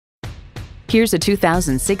Here's a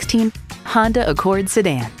 2016 Honda Accord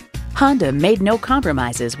sedan. Honda made no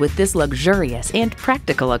compromises with this luxurious and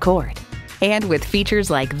practical Accord. And with features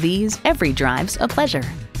like these, every drive's a pleasure.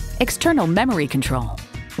 External memory control,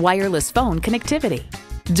 wireless phone connectivity,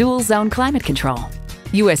 dual zone climate control,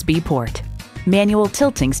 USB port, manual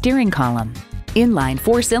tilting steering column, inline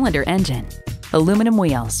 4-cylinder engine, aluminum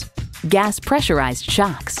wheels, gas pressurized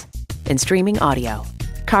shocks, and streaming audio.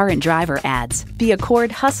 Car and Driver adds, the Accord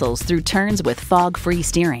hustles through turns with fog-free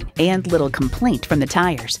steering and little complaint from the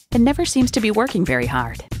tires and never seems to be working very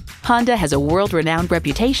hard. Honda has a world-renowned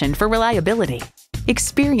reputation for reliability.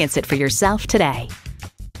 Experience it for yourself today.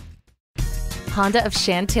 Honda of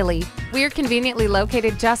Chantilly. We are conveniently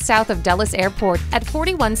located just south of Dulles Airport at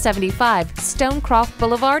 4175 Stonecroft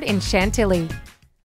Boulevard in Chantilly.